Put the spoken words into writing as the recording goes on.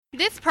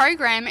This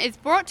program is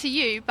brought to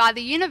you by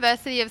the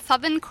University of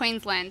Southern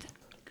Queensland.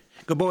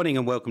 Good morning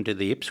and welcome to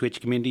the Ipswich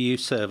Community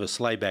Youth Service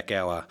Laidback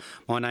Hour.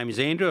 My name is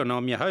Andrew and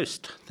I'm your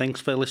host. Thanks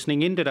for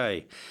listening in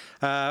today.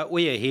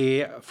 We are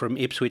here from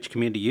Ipswich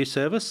Community Youth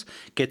Service,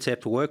 Gets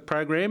Out to Work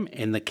program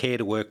and the Care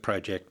to Work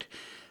project,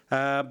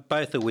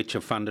 both of which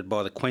are funded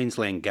by the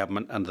Queensland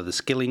Government under the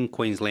Skilling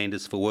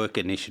Queenslanders for Work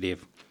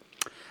initiative.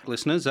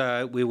 Listeners,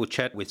 we will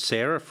chat with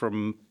Sarah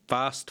from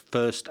Fast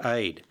First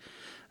Aid.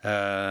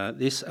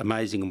 This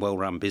amazing and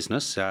well-run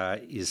business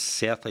is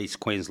South East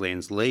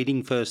Queensland's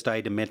leading first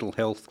aid and mental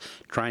health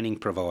training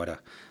provider.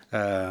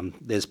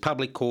 There's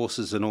public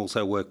courses and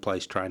also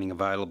workplace training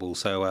available,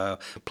 so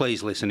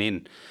please listen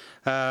in.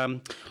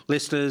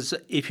 Listeners,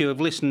 if you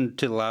have listened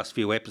to the last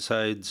few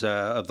episodes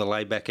of the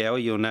Laidback Hour,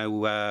 you'll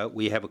know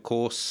we have a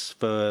course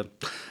for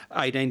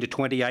 18 to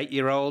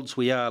 28-year-olds.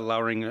 We are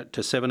lowering it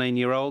to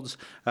 17-year-olds.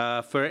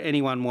 For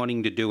anyone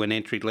wanting to do an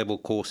entry-level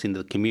course in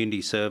the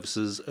community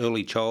services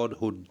early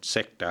childhood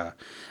sector,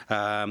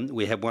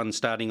 we have one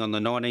starting on the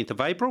 19th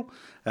of April.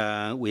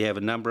 We have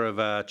a number of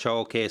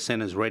childcare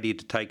centres ready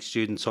to take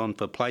students on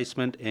for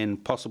placement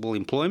and possible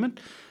employment.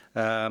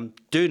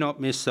 Do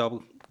not miss a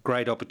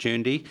great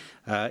opportunity.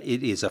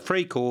 It is a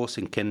free course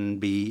and can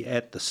be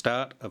at the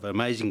start of an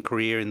amazing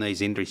career in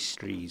these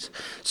industries.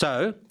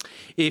 So,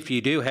 if you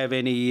do have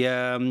any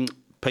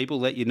people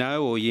that you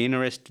know or you're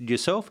interested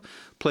yourself,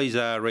 please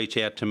reach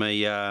out to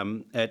me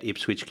at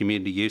Ipswich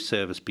Community Youth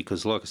Service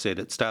because, like I said,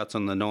 it starts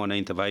on the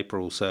 19th of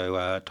April,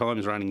 so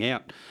time's running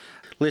out.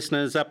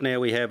 Listeners, up now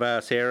we have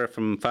Sarah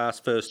from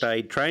Fast First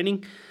Aid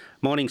Training.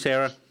 Morning,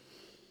 Sarah.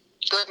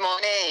 Good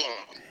morning.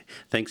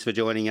 Thanks for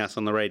joining us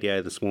on the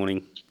radio this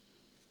morning.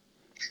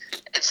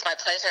 It's my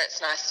pleasure.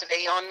 It's nice to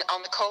be on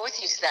the call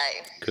with you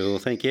today. Cool,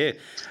 thank you.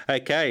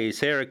 Okay,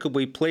 Sarah, could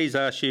we please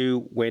ask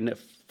you when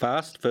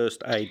Fast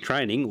First Aid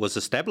Training was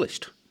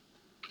established?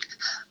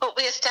 Well,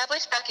 we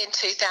established back in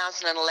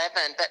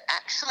 2011, but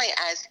actually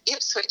as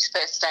Ipswich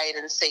First Aid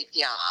and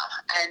CPR.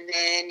 And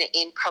then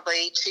in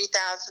probably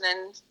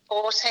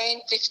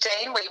 2014, 15,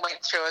 we went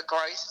through a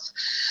growth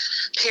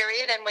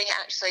period and we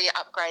actually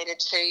upgraded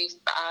to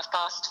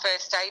Fast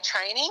First Aid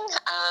Training.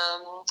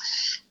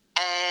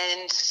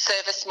 And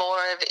service more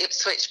of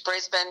Ipswich,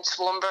 Brisbane,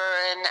 Toowoomba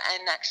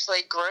and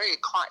actually grew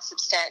quite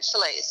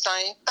substantially. So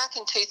back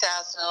in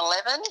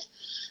 2011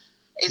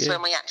 is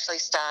when we actually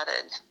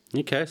started.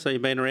 Okay, so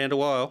you've been around a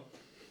while.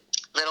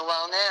 Little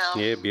while now.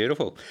 Yeah,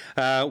 beautiful.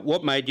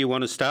 What made you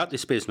want to start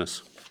this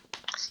business?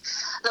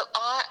 Look,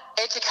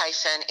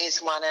 education is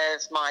one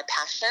of my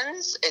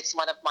passions. It's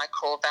one of my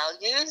core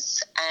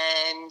values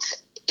and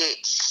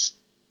it's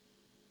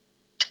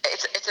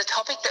a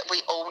topic that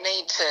we all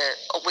need to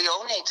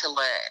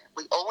learn.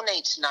 We all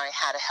need to know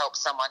how to help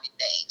someone in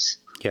need.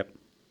 Yep.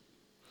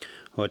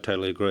 I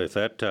totally agree with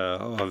that.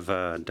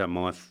 I've done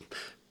my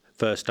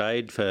first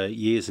aid for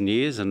years and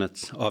years and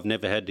I've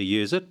never had to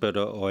use it, but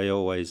I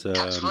always...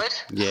 touch wood?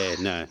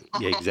 Yeah,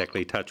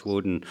 exactly, touch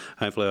wood, and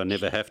hopefully I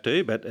never have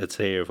to, but it's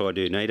there if I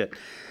do need it.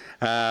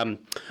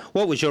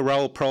 What was your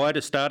role prior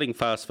to starting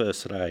Fast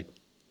First Aid?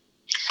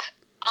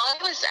 I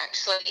was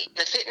actually in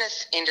the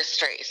fitness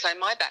industry. So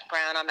my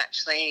background, I'm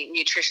actually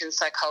nutrition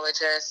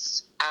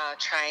psychologist,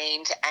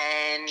 trained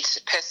and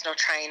personal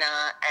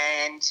trainer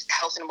and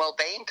health and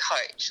wellbeing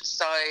coach.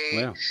 So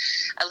wow.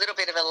 A little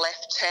bit of a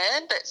left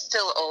turn, but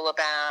still all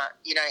about,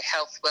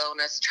 health,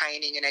 wellness,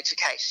 training and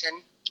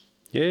education.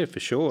 Yeah, for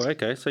sure.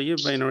 Okay, so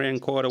you've been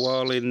around quite a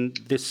while in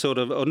this sort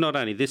of, or not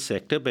only this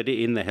sector, but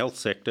in the health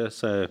sector.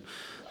 So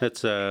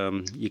that's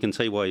you can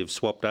see why you've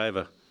swapped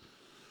over.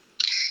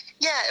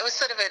 Yeah, it was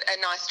sort of a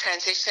nice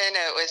transition.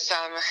 It was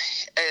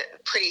a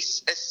pretty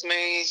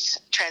smooth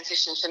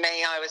transition for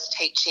me. I was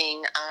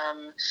teaching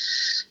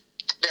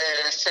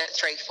the Cert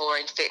 3-4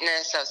 in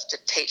fitness. I was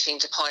teaching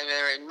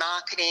diploma in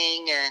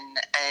marketing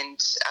and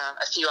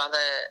a few other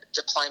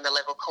diploma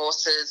level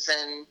courses.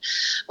 And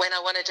when I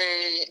want to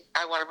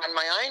run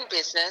my own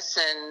business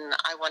and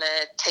I want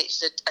to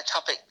teach a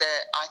topic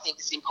that I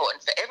think is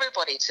important for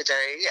everybody to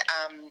do,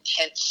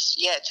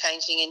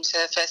 changing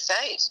into first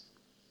aid.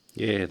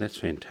 Yeah, that's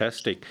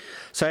fantastic.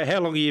 So how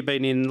long have you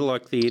been in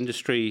the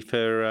industry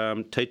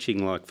for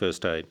teaching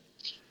first aid?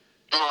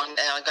 Oh,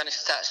 now I'm going to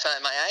start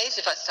showing my age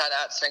if I start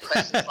answering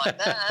questions like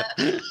that.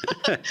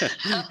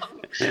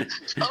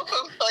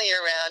 Probably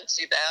around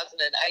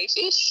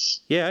 2008-ish.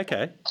 Yeah,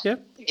 okay.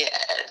 Yep. Yeah.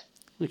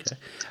 Okay.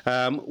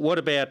 What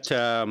about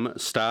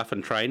staff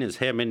and trainers?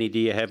 How many do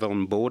you have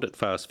on board at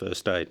Fast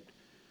First Aid?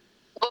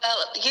 Well,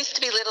 it used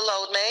to be little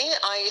old me.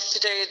 I used to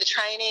do the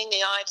training,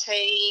 the IT,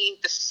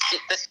 the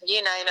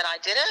you name it, I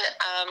did it.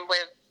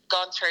 We've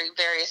gone through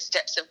various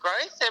steps of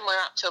growth and we're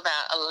up to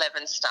about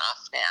 11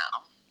 staff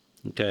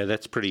now. Okay,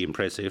 that's pretty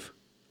impressive.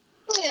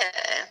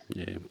 Yeah.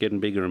 Yeah, getting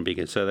bigger and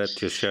bigger. So that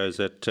just shows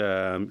that,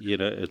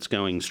 it's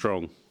going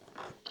strong.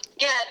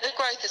 Yeah, the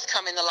growth has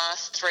come in the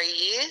last 3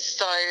 years.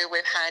 So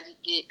we've had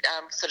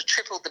sort of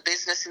tripled the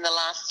business in the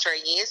last 3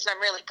 years. And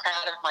I'm really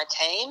proud of my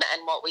team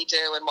and what we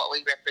do and what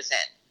we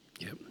represent.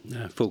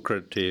 Yep, full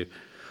credit to you.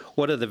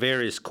 What are the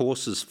various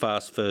courses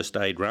Fast First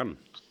Aid run?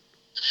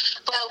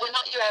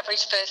 your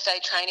average first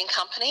aid training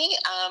company.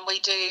 We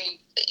do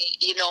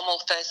your normal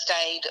first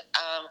aid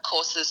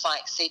courses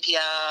like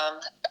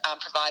CPR,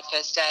 provide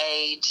first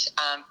aid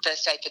for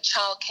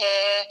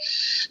childcare,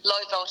 low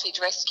voltage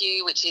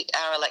rescue, which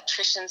our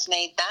electricians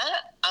need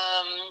that.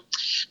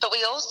 But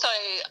we also,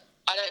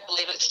 I don't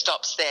believe it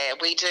stops there.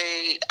 We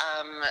do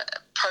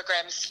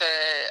programs for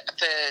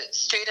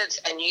students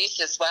and youth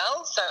as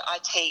well. So I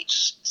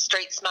teach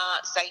street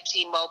smart,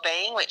 safety and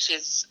wellbeing, which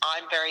is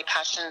I'm very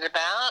passionate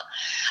about.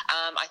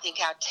 I think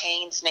our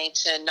teens need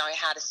to know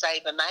how to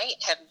save a mate,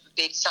 heaven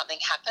forbid something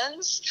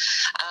happens.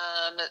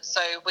 So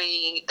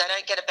they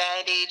don't get a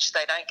bandage,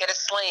 they don't get a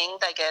sling,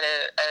 they get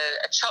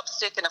a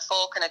chopstick and a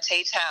fork and a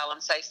tea towel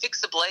and say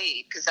fix a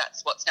bleed, because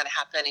that's what's going to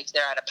happen if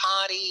they're at a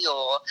party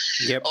or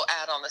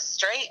out on the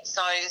street.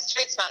 So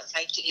street smart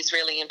safety is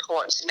really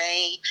important to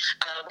me.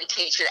 We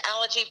teach an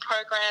allergy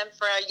program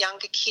for our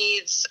younger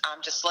kids,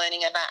 just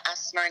learning about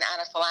asthma and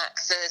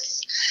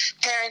anaphylaxis,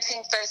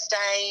 parenting first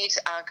aid,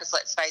 because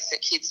let's face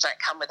it, kids don't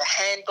come with a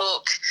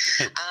handbook,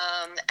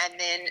 and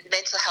then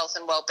mental health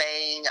and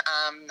wellbeing.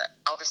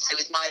 Obviously,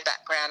 with my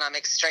background, I'm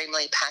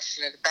extremely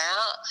passionate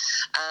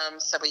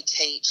about. So we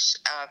teach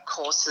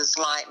courses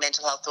like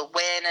mental health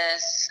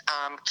awareness,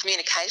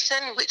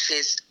 communication, which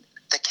is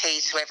the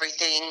key to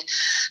everything,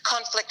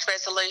 conflict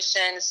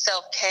resolution,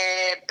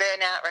 self-care,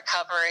 burnout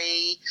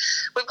recovery.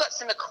 We've got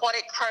some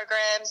aquatic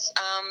programs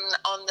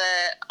on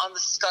the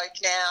scope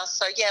now.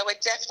 So, yeah, we're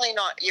definitely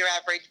not your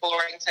average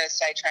boring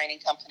first aid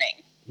training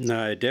company.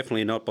 No,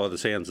 definitely not by the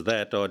sounds of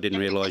that. I didn't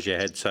realise you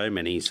had so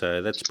many,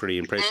 so that's pretty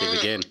impressive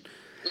again.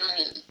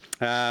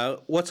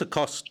 What's the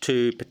cost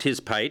to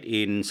participate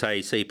in,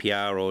 say,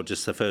 CPR or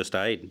just the first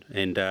aid?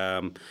 And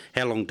how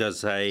long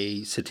does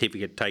a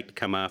certificate take to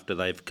come after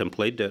they've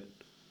completed it?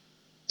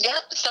 Yeah,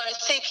 so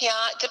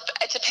CPR,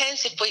 it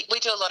depends. If we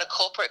do a lot of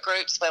corporate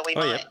groups where we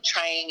might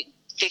train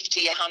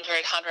 50, 100,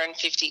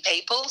 150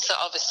 people. So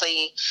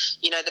obviously,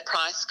 the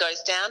price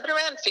goes down, but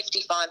around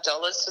 $55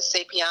 for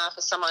CPR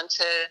for someone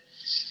to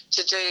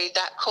do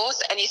that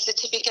course. And your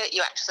certificate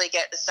you actually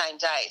get the same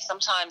day.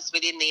 Sometimes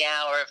within the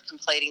hour of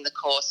completing the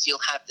course, you'll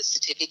have the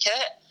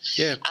certificate.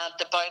 Yeah.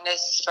 The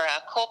bonus for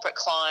our corporate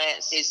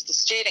clients is the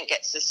student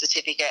gets the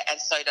certificate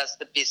and so does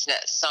the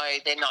business. So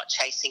they're not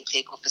chasing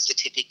people for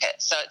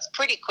certificates. So it's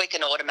pretty quick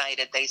and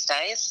automated these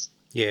days.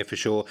 Yeah, for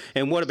sure.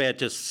 And what about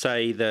just,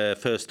 say, the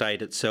first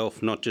aid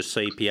itself, not just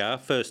CPR,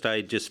 first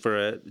aid just for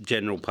a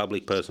general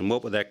public person?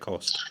 What would that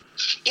cost?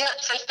 Yeah,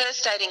 so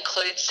first aid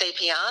includes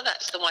CPR.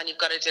 That's the one you've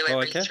got to do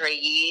every 3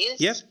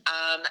 years. Yep.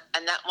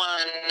 And that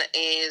one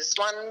is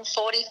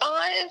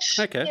 $145.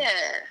 Okay.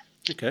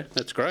 Yeah. Okay,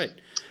 that's great.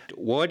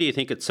 Why do you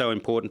think it's so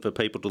important for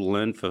people to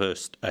learn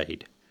first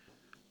aid?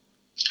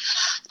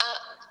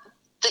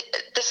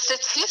 The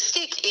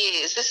statistic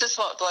is, this is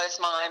what blows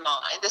my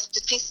mind, the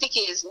statistic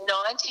is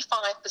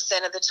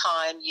 95% of the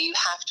time you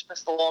have to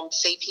perform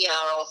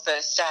CPR or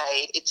first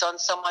aid, it's on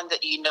someone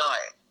that you know.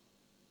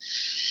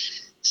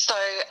 So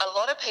a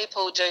lot of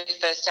people do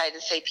first aid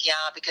and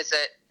CPR because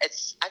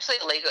it's actually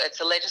illegal. It's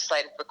a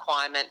legislative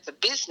requirement for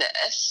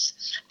business,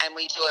 and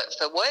we do it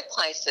for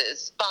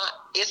workplaces. But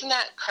isn't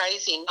that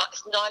crazy?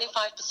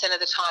 95% of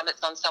the time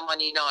it's on someone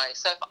you know.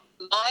 So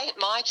if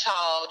my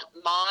child,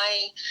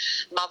 my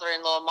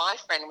mother-in-law, my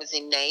friend was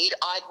in need,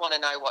 I'd want to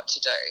know what to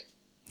do.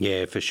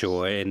 Yeah, for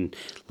sure. And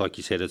like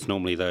you said, it's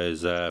normally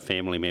those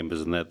family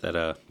members and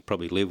that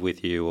probably live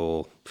with you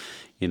or,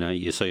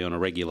 you see on a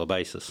regular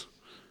basis.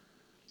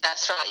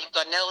 That's right. You've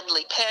got an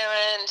elderly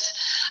parent,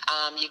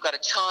 you've got a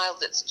child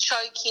that's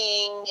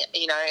choking,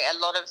 a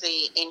lot of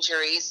the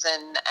injuries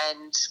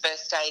and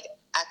first aid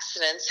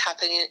accidents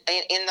happen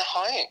in the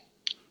home.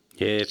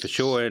 Yeah, for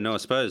sure. And I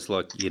suppose,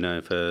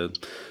 for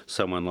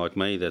someone like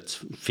me that's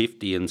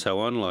 50 and so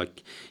on,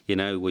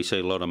 we see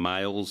a lot of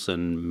males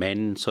and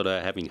men sort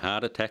of having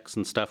heart attacks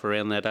and stuff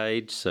around that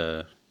age.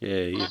 So,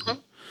 yeah.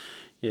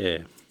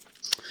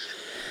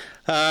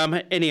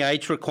 Any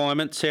age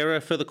requirements, Sarah,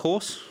 for the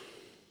course?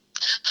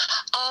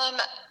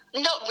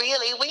 Not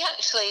really. We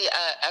actually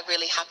are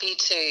really happy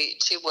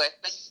to work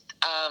with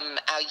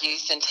our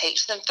youth and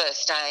teach them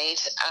first aid.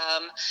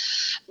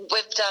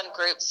 We've done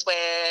groups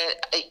where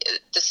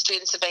the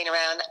students have been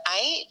around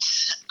 8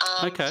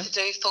 to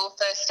do full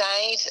first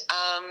aid.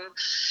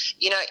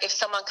 If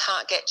someone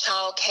can't get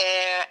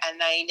childcare and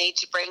they need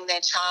to bring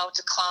their child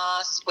to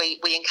class, we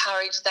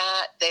encourage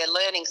that. They're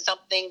learning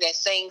something, they're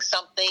seeing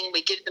something,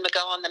 we give them a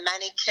go on the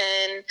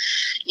mannequin.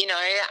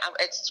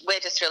 We're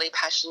just really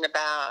passionate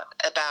about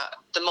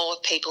the more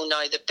people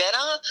know, the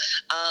better.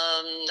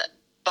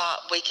 But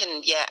we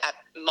can,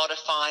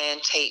 modify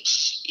and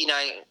teach,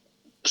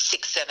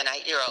 6, 7,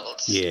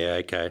 8-year-olds.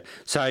 Yeah, okay.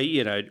 So,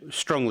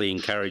 strongly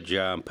encourage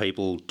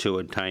people to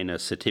obtain a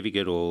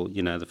certificate or,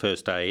 the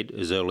first aid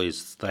as early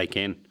as they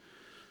can.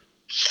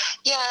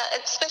 Yeah,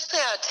 especially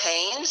our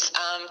teens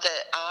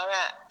that are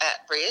at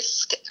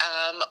risk,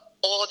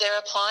 or they're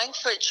applying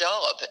for a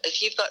job.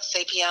 If you've got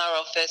CPR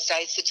or first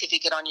aid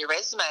certificate on your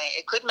resume,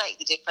 it could make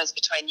the difference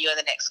between you and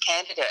the next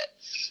candidate.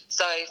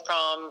 So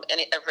from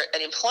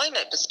an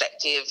employment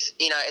perspective,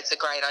 it's a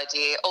great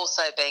idea.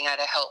 Also being able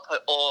to help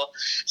or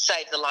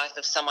save the life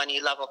of someone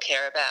you love or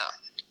care about.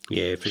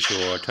 Yeah, for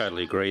sure. I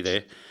totally agree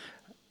there.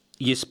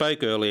 You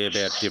spoke earlier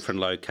about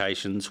different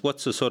locations.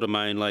 What's the sort of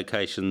main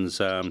locations,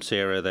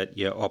 Sarah, that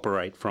you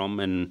operate from,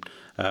 and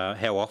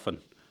how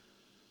often?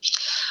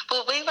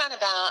 Well, we run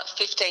about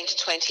 15 to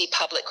 20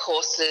 public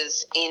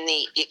courses in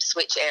the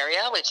Ipswich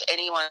area, which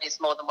anyone is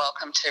more than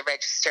welcome to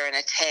register and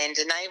attend.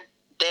 And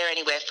they're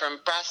anywhere from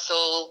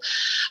Brussels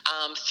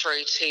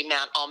through to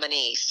Mount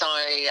Omni. So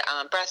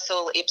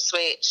Brussels,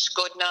 Ipswich,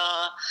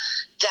 Goodna,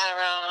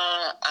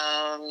 Darra,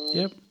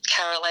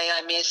 Carolee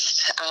I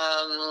missed.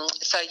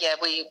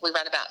 We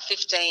run about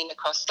 15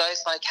 across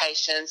those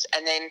locations.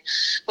 And then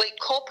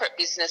corporate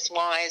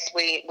business-wise,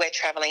 we're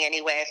travelling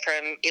anywhere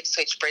from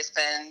Ipswich,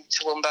 Brisbane,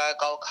 Toowoomba,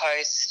 Gold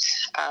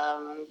Coast.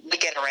 We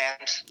get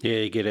around. Yeah,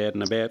 you get out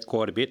and about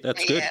quite a bit.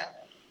 That's good.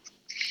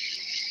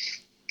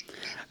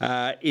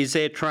 Is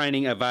there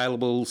training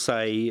available,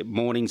 say,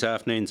 mornings,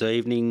 afternoons,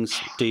 evenings?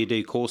 Do you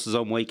do courses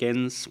on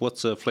weekends?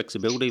 What's the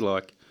flexibility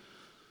like?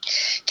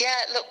 Yeah,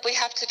 look, we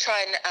have to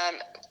try and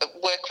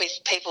work with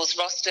people's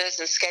rosters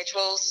and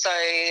schedules. So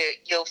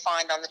you'll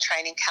find on the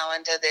training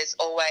calendar there's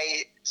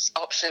always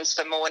options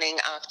for morning,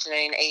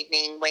 afternoon,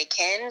 evening,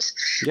 weekend,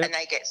 and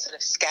they get sort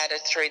of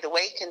scattered through the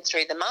week and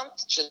through the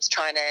month, just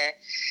trying to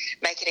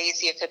make it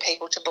easier for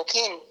people to book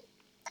in.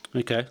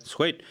 Okay,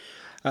 sweet.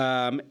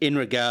 In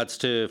regards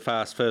to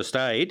fast first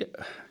aid,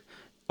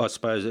 I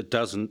suppose it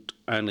doesn't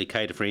only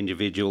cater for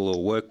individual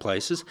or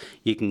workplaces.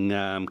 You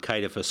can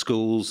cater for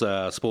schools,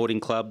 sporting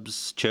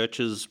clubs,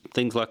 churches,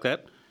 things like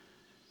that.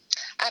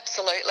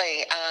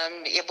 Absolutely.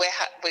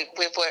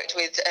 We've worked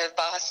with a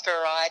vast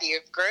variety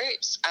of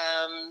groups.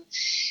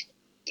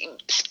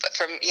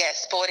 From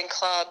sporting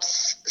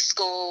clubs,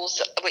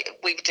 schools.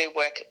 We do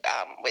work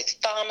with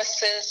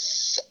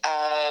pharmacists,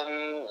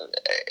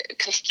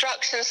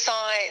 construction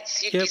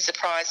sites. You'd be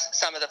surprised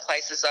some of the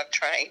places I've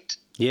trained.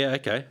 Yeah,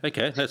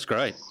 okay, that's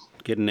great.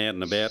 Getting out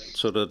and about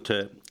sort of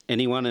to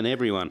anyone and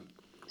everyone.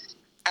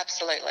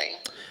 Absolutely.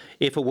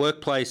 If a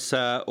workplace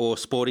or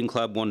sporting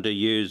club wanted to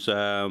use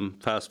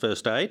fast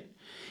first aid,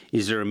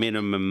 is there a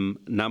minimum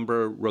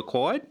number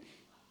required?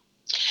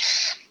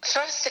 For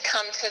us to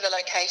come to the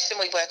location,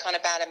 we work on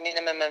about a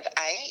minimum of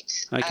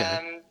 8.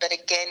 Okay. But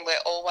again,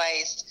 we're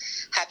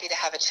always happy to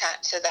have a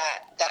chat to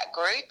that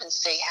group and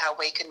see how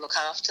we can look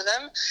after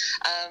them.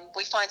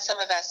 We find some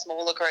of our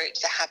smaller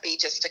groups are happy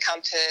just to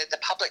come to the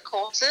public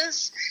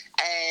courses,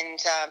 and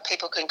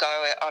people can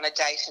go on a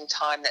date and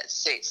time that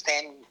suits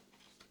them.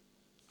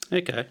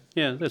 Okay,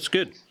 yeah, that's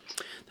good.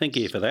 Thank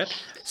you for that.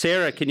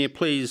 Sarah, can you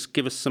please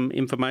give us some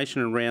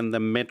information around the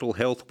mental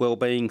health,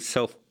 wellbeing,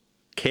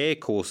 self-care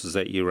courses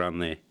that you run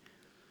there?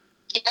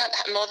 Yeah,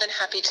 I'm more than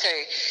happy to.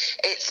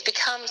 It's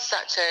become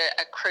such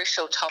a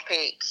crucial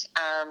topic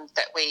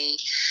that we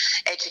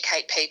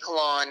educate people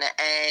on,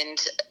 and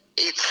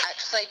it's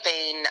actually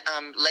been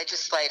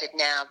legislated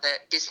now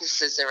that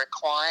businesses are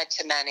required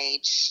to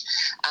manage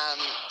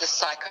the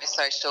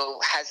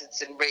psychosocial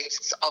hazards and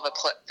risks of a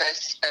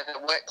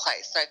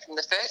workplace. So from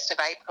the 1st of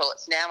April,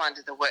 it's now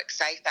under the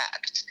WorkSafe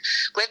Act.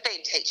 We've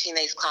been teaching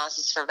these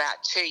classes for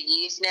about 2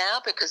 years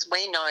now, because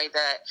we know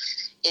that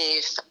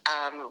if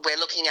we're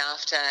looking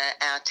after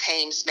our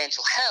team's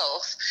mental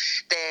health,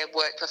 their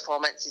work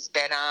performance is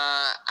better,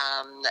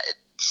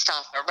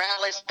 staff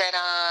morale is better,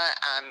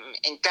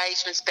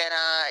 engagement's better.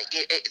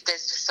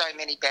 There's just so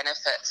many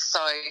benefits.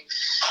 So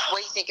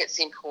we think it's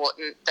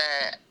important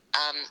that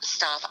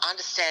staff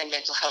understand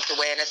mental health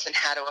awareness and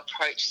how to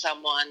approach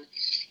someone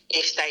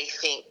if they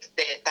think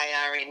that they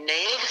are in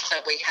need. So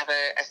we have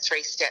a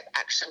 3-step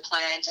action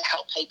plan to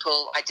help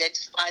people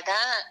identify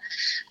that.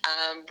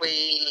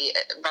 We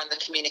run the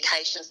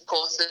communications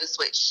courses,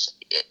 which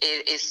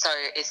is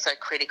so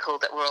critical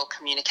that we're all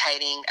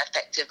communicating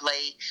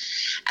effectively.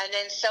 And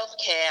then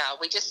self-care,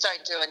 we just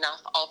don't do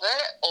enough of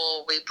it,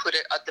 or we put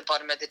it at the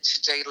bottom of the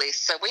to-do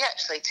list. So we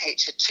actually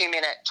teach a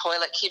 2-minute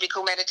toilet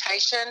cubicle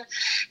meditation.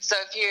 So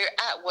if you're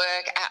at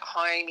work, at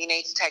home, you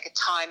need to take a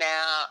time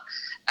out,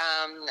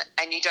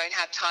 and you don't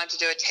have time to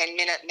do a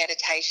 10-minute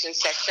meditation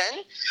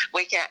session,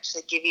 we can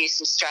actually give you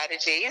some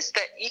strategies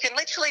that you can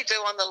literally do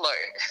on the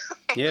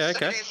loo. Yeah,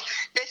 okay. So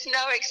there's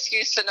no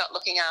excuse for not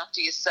looking after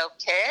your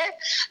self-care.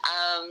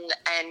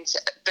 And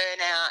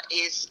burnout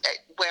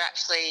we're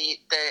actually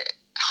the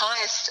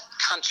highest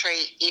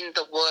country in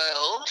the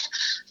world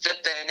for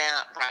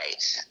burnout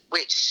rate,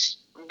 which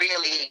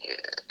really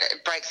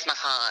breaks my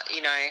heart.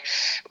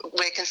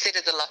 We're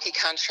considered the lucky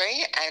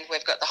country, and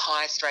we've got the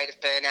highest rate of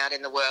burnout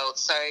in the world.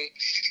 So,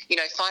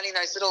 finding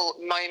those little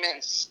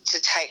moments to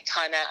take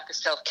time out for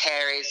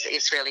self-care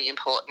is really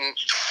important.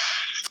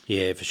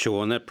 Yeah, for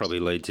sure. And that probably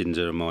leads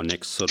into my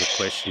next sort of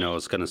question. I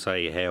was going to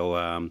say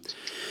how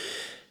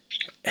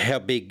how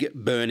big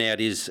burnout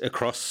is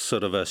across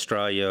sort of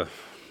Australia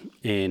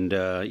and,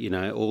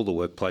 all the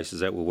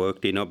workplaces that we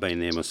worked in. I've been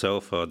there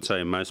myself. I'd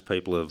say most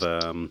people of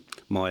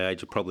my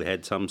age have probably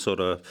had some sort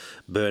of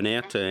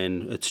burnout,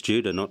 and it's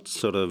due to not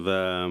sort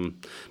of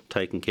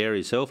taking care of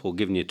yourself or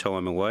giving your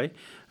time away.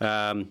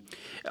 I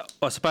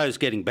suppose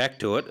getting back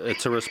to it,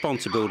 it's a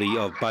responsibility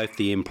of both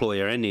the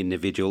employer and the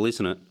individual,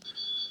 isn't it?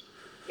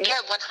 Yeah,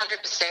 100%.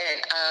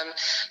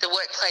 The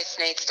workplace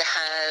needs to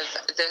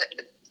have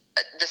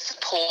the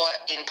support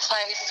in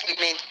place. We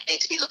need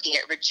to be looking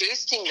at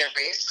reducing the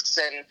risks,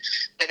 and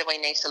whether we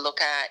need to look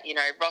at,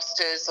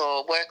 rosters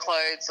or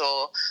workloads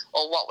or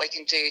what we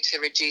can do to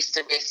reduce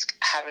the risk,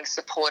 having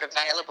support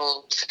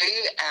available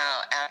to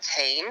our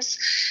teams.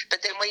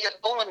 But then we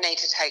all need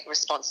to take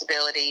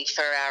responsibility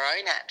for our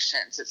own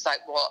actions. It's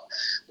like,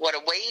 what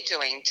are we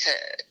doing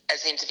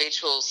as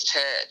individuals to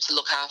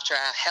look after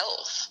our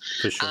health?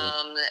 For sure.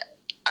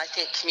 I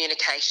think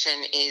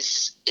communication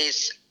is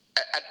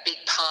a big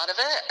part of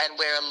it, and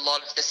where a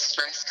lot of the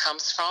stress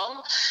comes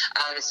from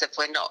is if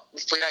we don't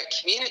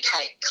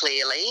communicate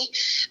clearly,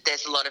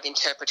 there's a lot of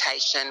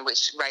interpretation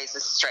which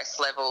raises stress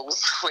levels,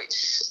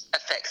 which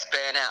affects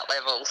burnout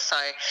levels. So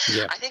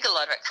yeah. I think a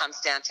lot of it comes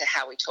down to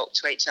how we talk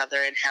to each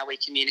other and how we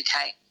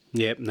communicate.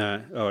 Yep,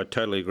 no, I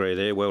totally agree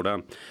there. Well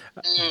done.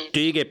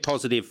 Do you get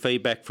positive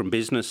feedback from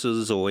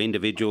businesses or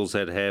individuals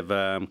that have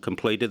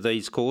completed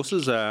these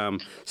courses,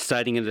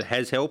 stating that it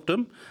has helped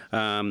them?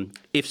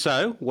 If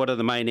so, what are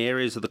the main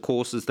areas of the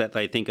courses that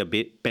they think are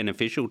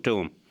beneficial to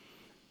them?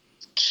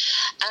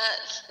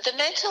 The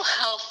mental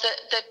health,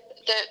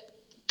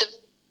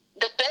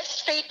 the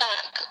best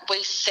feedback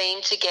we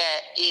seem to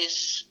get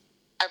is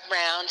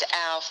around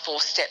our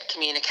 4-step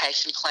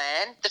communication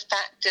plan. The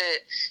fact that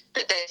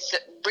there's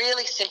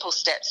really simple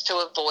steps to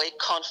avoid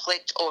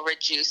conflict or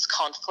reduce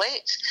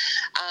conflict.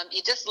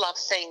 You just love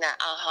seeing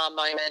that aha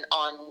moment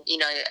on,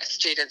 a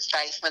student's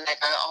face when they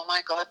go, oh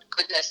my God,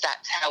 goodness,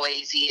 that's how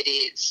easy it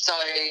is. So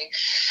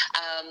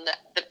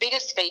the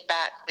biggest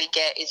feedback we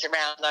get is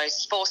around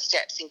those 4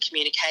 steps in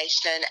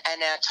communication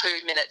and our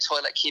 2-minute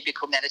toilet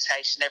cubicle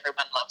meditation.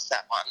 Everyone loves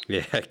that one.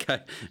 Yeah,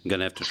 okay. I'm going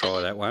to have to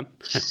try that one.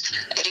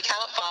 If you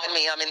can't find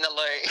me, I'm in the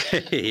loo.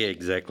 Yeah,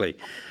 exactly.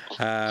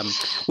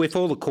 With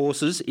all the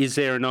courses, is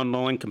there an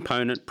online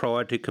component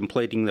prior to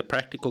completing the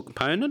practical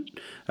component?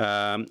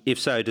 If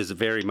so, does it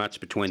vary much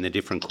between the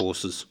different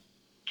courses?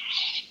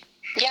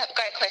 Yeah,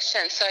 great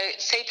question. So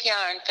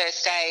CPR and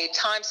first aid,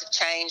 times have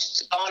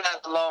changed. Gone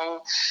over long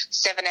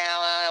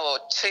 7-hour or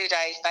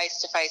 2-day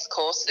face-to-face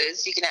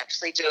courses. You can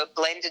actually do a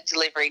blended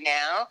delivery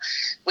now,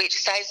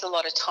 which saves a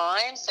lot of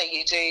time. So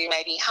you do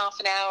maybe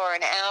half an hour or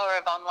an hour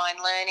of online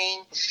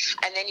learning,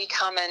 and then you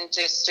come and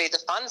just do the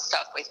fun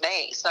stuff with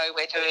me. So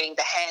we're doing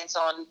the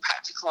hands-on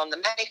practical on the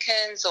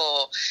mannequins,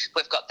 or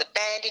we've got the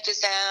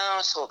bandages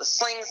out or the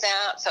slings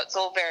out. So it's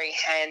all very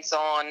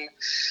hands-on,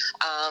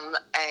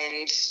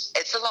 and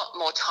it's a lot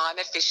more time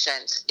efficient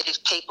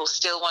if people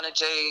still want to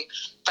do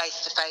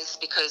face-to-face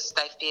because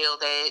they feel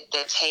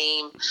their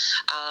team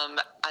are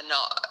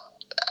not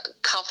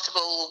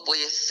comfortable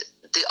with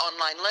the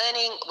online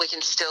learning. We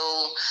can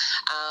still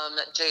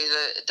do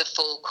the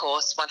full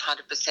course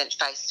 100%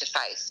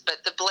 face-to-face.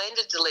 But the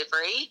blended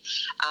delivery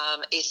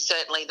is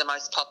certainly the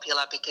most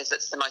popular because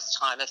it's the most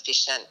time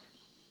efficient.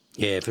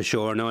 Yeah, for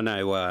sure. And I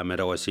know at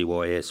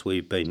ICYS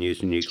we've been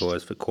using you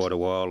guys for quite a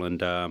while,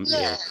 and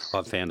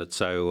I've found it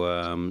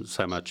so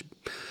much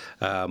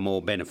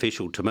more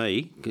beneficial to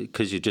me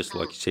because you're just,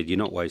 like you said, you're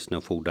not wasting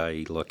a full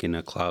day like in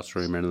a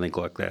classroom or anything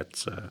like that.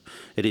 So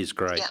it is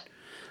great.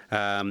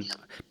 Yeah.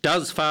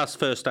 Does Fast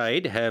First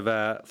Aid have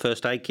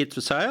first aid kits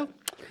for sale?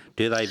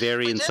 Do they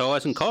vary in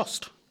size and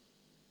cost?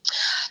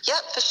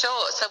 Yep, for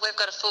sure. So we've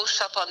got a full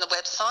shop on the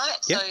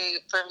website. Yep. So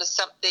from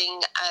something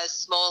as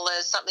small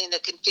as something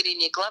that can fit in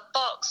your glove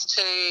box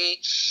to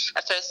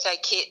a first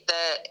aid kit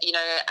that,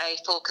 a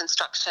full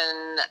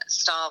construction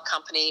style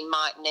company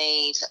might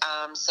need.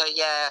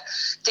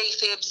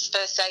 DFibs,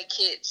 first aid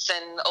kits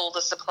and all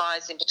the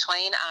supplies in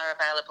between are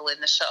available in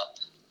the shop.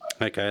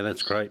 Okay,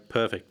 that's great.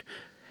 Perfect.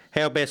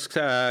 How best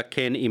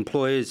can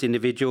employers,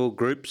 individual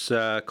groups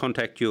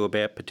contact you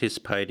about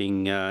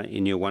participating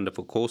in your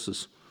wonderful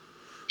courses?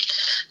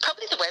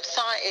 Probably the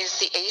website is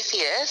the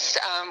easiest,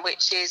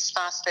 which is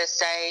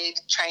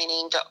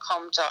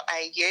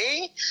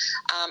fastfirstaidtraining.com.au,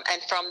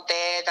 and from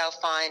there they'll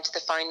find the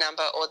phone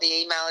number or the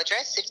email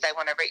address if they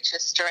want to reach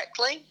us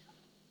directly.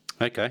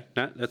 Okay,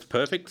 no, that's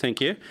perfect,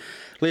 thank you.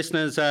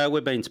 Listeners,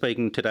 we've been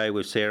speaking today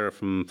with Sarah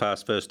from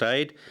Fast First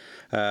Aid,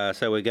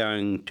 so we're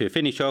going to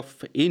finish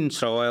off in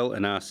style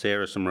and ask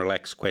Sarah some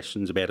relaxed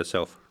questions about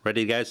herself.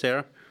 Ready to go,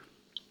 Sarah?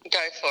 Go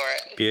for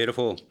it.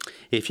 Beautiful.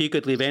 If you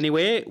could live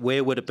anywhere,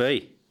 where would it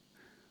be?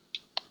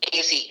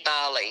 Easy,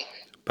 Bali.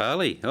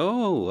 Bali.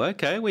 Oh,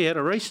 okay. We had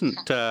a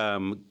recent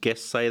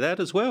guest say that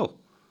as well.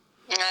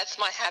 That's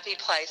my happy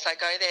place. I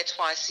go there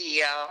twice a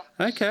year.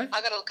 Okay.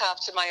 I've got to look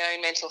after my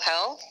own mental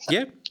health.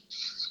 Yep.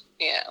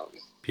 Yeah.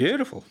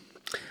 Beautiful.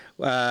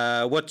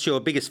 What's your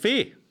biggest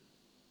fear?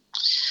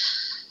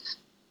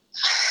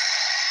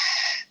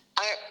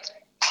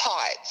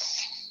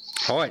 Heights.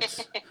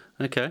 Heights.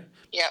 Okay.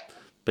 Yep.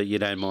 But you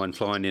don't mind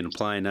flying in a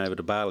plane over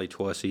to Bali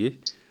twice a year?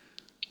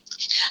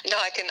 No,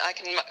 I can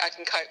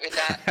cope with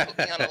that. Put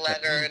me on a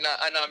ladder, and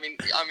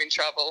I'm in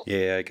trouble.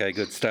 Yeah. Okay.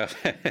 Good stuff.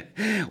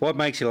 What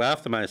makes you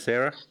laugh the most,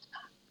 Sarah?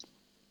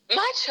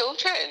 My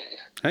children.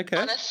 Okay.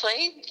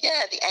 Honestly,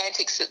 yeah, the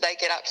antics that they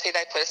get up to,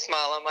 they put a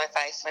smile on my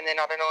face when they're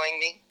not annoying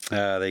me.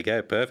 There you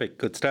go. Perfect.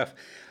 Good stuff.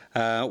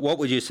 What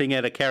would you sing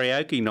at a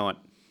karaoke night?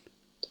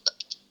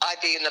 I'd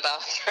be in the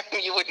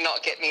bathroom. You would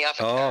not get me up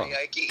at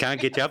karaoke. Can't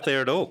get you up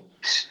there at all.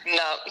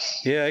 No.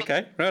 Yeah.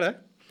 Okay. Righto.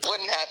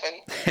 Wouldn't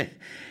happen.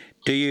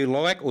 Do you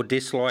like or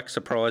dislike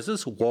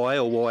surprises? Why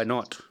or why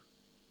not?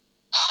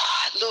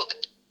 Look,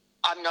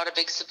 I'm not a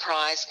big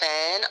surprise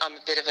fan. I'm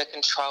a bit of a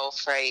control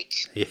freak.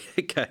 Yeah.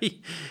 Okay.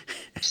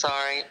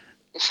 Sorry.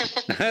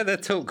 No,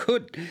 that's all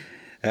good.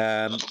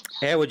 How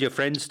would your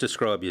friends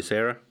describe you,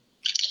 Sarah?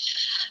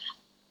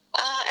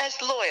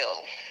 As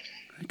loyal.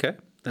 Okay,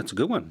 that's a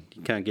good one.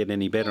 You can't get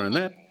any better than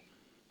that.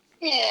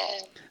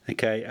 Yeah.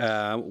 Okay,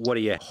 what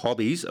are your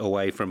hobbies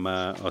away from,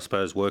 I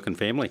suppose, work and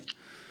family?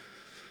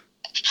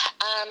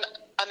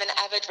 I'm an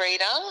avid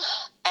reader,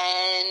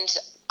 and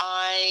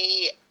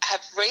I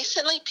have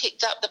recently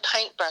picked up the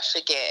paintbrush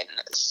again.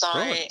 So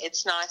Right.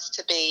 it's nice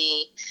to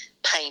be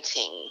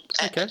painting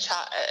Okay. and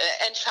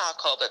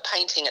charcoal, but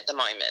painting at the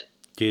moment.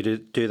 Do you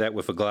do that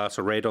with a glass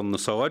of red on the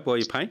side while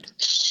you paint?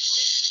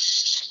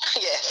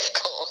 Yes, of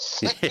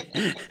course.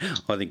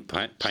 I think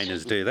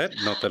painters do that,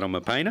 not that I'm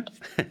a painter.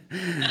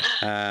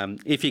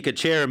 If you could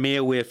share a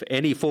meal with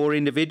any 4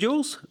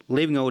 individuals,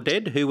 living or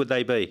dead, who would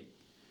they be?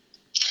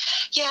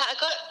 Yeah, I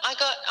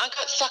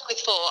got stuck with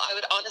 4. I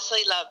would honestly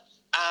love.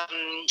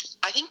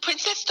 I think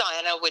Princess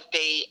Diana would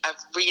be a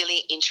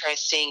really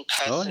interesting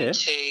person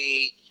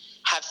to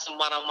have some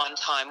one-on-one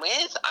time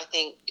with. I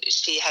think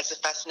she has a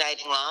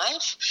fascinating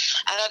life,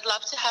 and I'd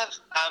love to have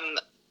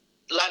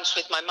lunch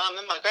with my mum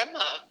and my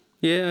grandma.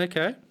 Yeah,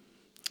 okay.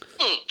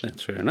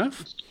 That's fair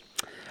enough.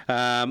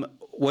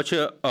 What's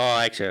your... Oh,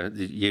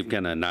 actually, you're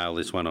going to nail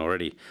this one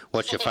already.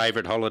 What's your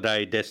favourite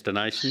holiday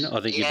destination? I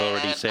think you've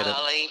already said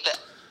Bali, it. But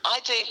I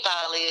do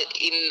Bali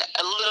in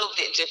a little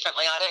bit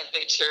differently. I don't do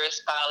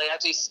tourist Bali. I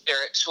do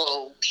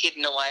spiritual,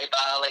 hidden away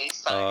Bali.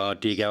 So,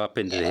 Do you go up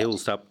into the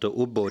hills, up to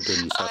Ubud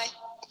and stuff?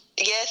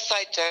 Yes,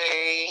 I do.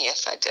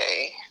 Yes, I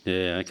do.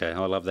 Yeah, okay.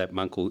 I love that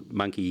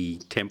monkey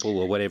temple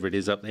or whatever it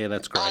is up there.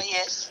 That's great. Oh,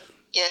 yes.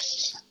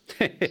 Yes.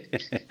 Yeah,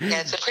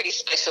 it's a pretty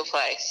special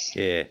place.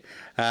 Yeah.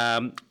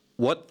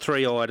 What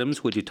 3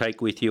 items would you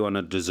take with you on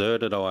a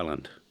deserted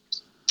island?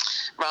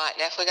 Right,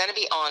 now if we're going to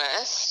be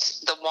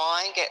honest, the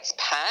wine gets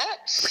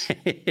packed.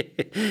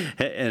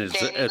 And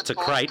it's a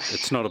crate,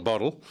 it's not a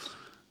bottle.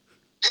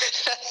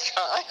 That's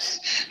right.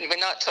 We're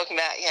not talking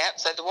about,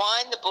 so the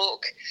wine, the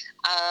book,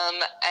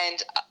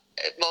 and,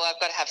 I've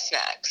got to have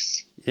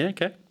snacks. Yeah,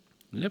 okay.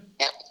 Yep.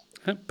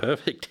 Yep.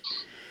 Perfect.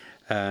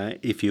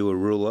 If you were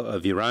ruler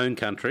of your own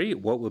country,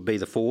 what would be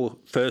the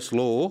first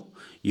law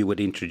you would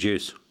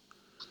introduce?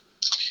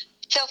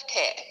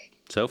 Self-care.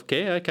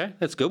 Self-care, okay.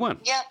 That's a good one.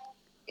 Yep.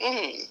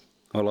 Mm.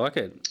 I like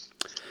it.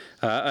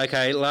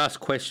 Okay, last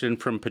question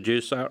from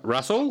producer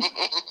Russell.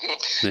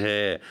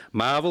 Yeah,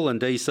 Marvel and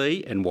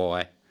DC, and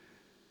why?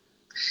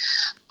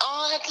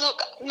 Oh,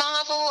 look,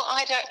 Marvel,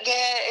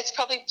 it's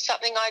probably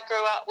something I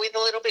grew up with a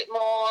little bit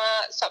more,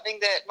 something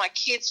that my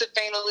kids have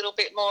been a little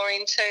bit more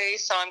into,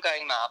 so I'm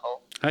going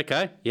Marvel.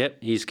 Okay, yep,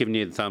 he's giving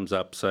you the thumbs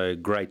up, so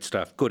great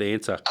stuff. Good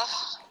answer.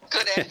 Oh,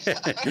 good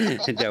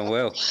answer. Done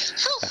well.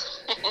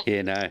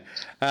 Yeah,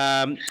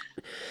 no.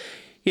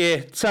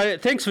 Yeah, so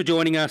thanks for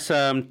joining us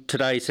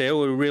today, Sarah.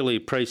 We really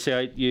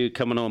appreciate you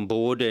coming on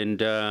board and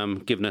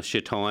giving us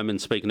your time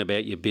and speaking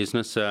about your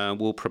business.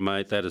 We'll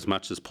promote that as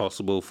much as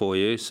possible for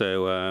you.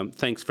 So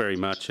thanks very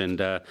much, and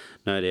no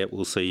doubt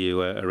we'll see you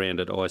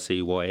around at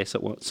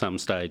ICYS at some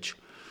stage.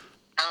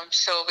 I'm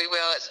sure we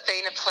will. It's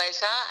been a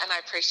pleasure, and I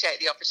appreciate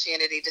the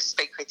opportunity to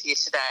speak with you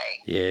today.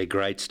 Yeah,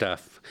 great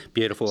stuff.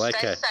 Beautiful. Stay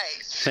okay.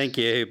 safe. Thank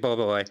you.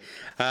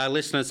 Bye-bye.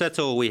 Listeners, that's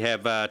all we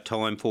have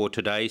time for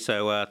today,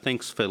 so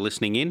thanks for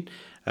listening in.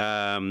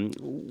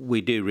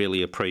 We do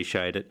really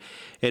appreciate it.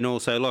 And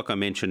also, like I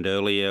mentioned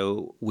earlier,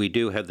 we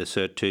do have the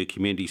Cert 2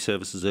 Community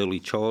Services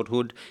Early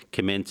Childhood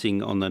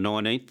commencing on the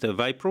 19th of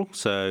April,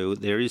 so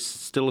there is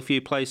still a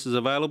few places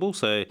available.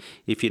 So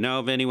if you know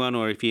of anyone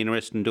or if you're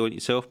interested in doing it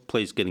yourself,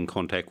 please get in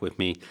contact with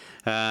me.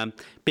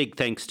 Big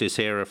thanks to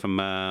Sarah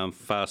from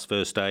Fast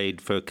First Aid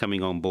for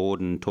coming on board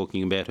and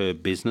talking about her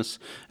business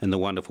and the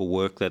wonderful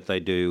work that they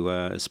do,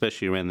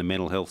 especially around the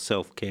mental health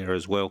self-care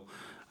as well.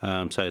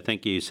 So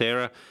thank you,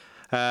 Sarah.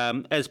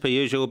 As per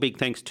usual, big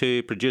thanks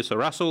to producer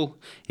Russell,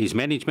 his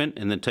management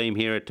and the team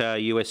here at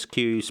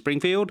USQ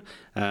Springfield.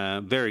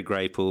 Very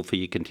grateful for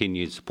your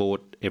continued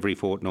support every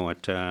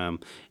fortnight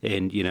and,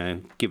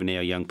 giving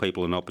our young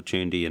people an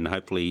opportunity, and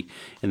hopefully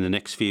in the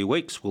next few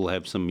weeks we'll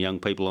have some young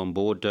people on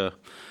board to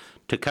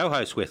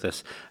co-host with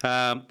us.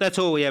 That's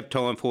all we have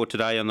time for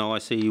today on the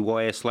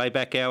ICYS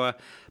Laidback Hour.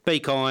 Be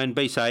kind,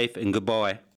 be safe and goodbye.